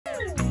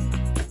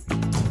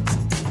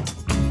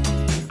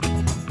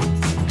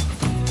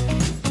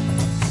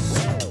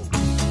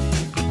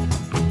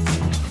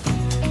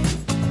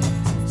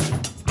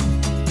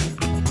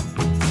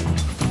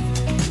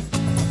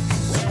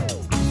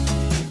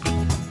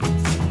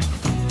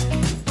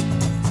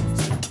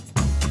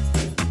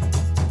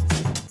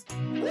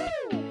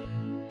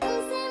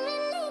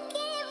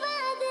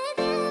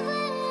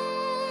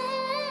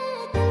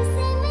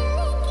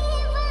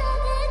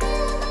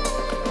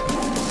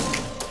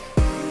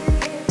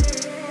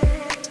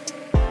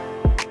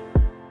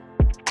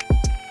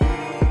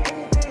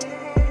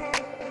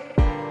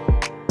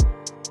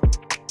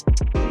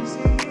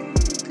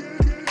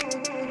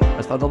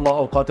أسعد الله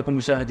أوقاتكم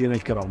مشاهدينا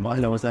الكرام،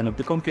 وأهلا وسهلا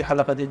بكم في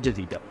حلقة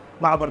جديدة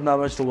مع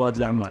برنامج رواد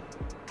الأعمال.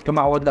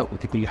 كما عودنا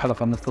في كل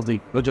حلقة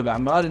نستضيف رجل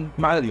أعمال.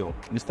 مع اليوم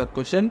مستر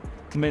كوشن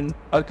من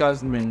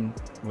ERKAN من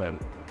وين.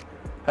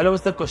 Hello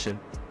Mr. Koshin.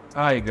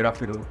 Hi, good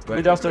afternoon.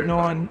 Good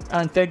afternoon,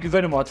 and thank you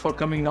very much for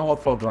coming now our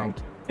program.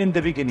 In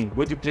the beginning,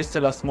 would you please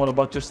tell us more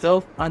about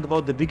yourself and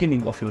about the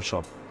beginning of your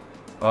shop?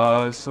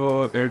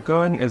 So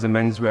ERKAN is a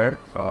menswear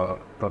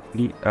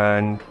company,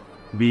 and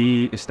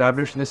we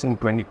established this in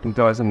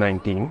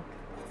 2019,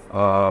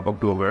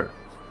 October.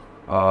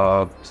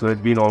 So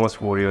it's been almost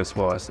 4 years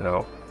for us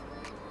now.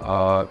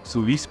 So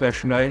we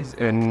specialize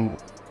in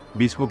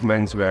bespoke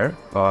menswear,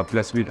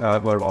 plus we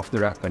have our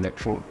off-the-rack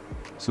collection.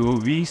 So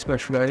we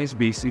specialize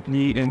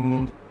basically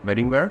in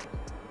wedding wear.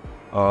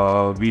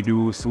 We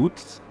do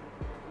suits,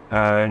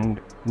 and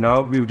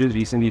now we've just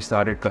recently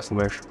started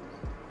customers.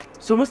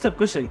 So Mr.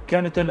 Koshin,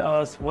 can you tell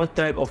us what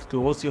type of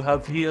clothes you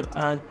have here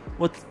and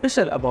what's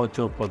special about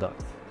your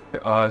product?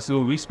 So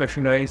we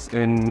specialize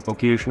in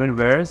occasional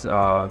wears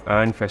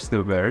and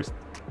festive wears,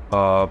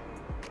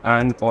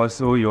 and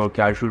also your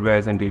casual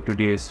wears and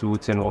day-to-day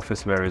suits and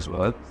office wear as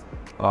well.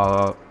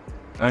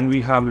 And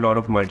we have a lot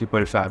of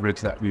multiple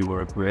fabrics that we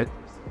work with.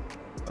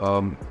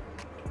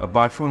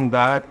 Apart from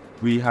that,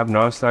 we have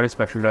now started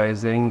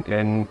specializing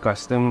in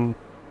custom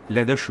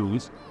leather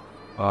shoes.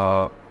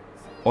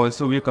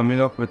 Also, we're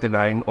coming up with a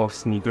line of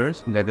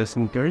sneakers, leather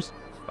sneakers,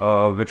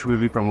 which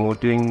we'll be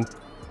promoting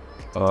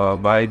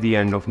by the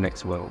end of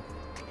next month.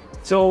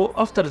 So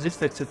after this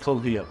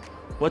successful year,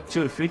 what's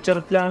your future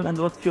plan and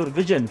what's your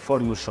vision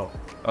for your shop?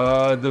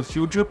 The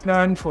future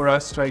plan for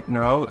us right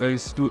now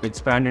is to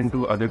expand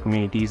into other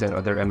communities and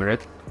other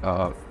emirates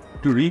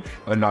to reach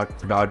a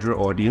larger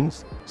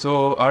audience.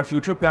 So our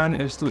future plan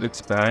is to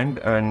expand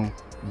and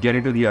get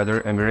into the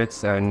other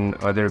emirates and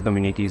other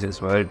communities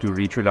as well to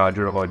reach a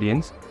larger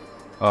audience.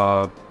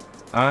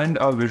 And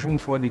our vision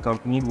for the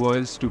company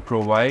was to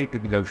provide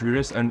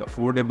luxurious and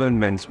affordable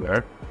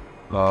menswear,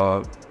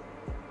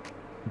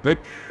 which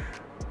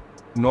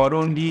not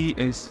only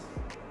is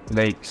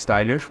like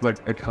stylish, but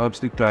it helps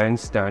the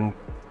clients stand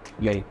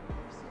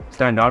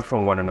out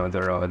from one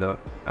another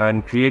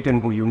and create a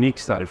unique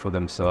style for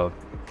themselves.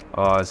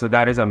 So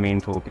that is our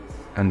main focus,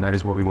 and that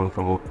is what we want to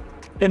promote.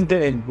 In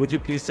the end, would you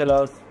please tell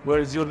us where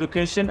is your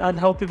location and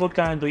how people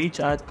can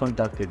reach and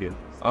contact you?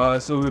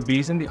 So we're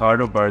based in the heart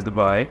of Bar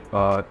Dubai,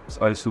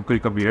 Al-Suq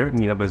Al-Kabir,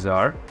 Mina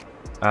Bazaar.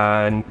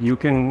 And you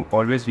can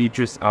always reach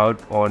us out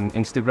on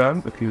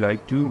Instagram if you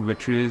like to,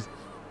 which is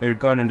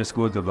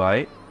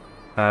ERKAN_Dubai.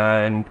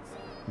 And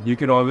you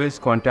can always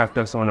contact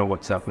us on a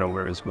WhatsApp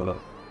number as well.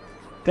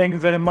 Thank you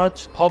very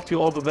much. Hope you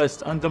all the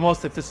best and the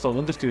most successful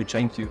in the future.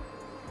 Thank you.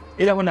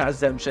 إلى هنا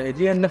أعزائي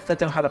المشاهدين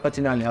نختتم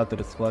حلقتنا لهذا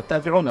الأسبوع.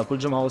 تابعونا كل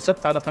جمعة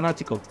وسبت على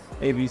قناتكم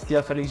ABC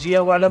الخليجية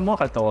وعلى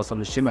مواقع التواصل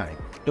الاجتماعي.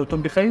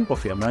 دمتم بخير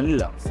وفي أمان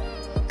الله.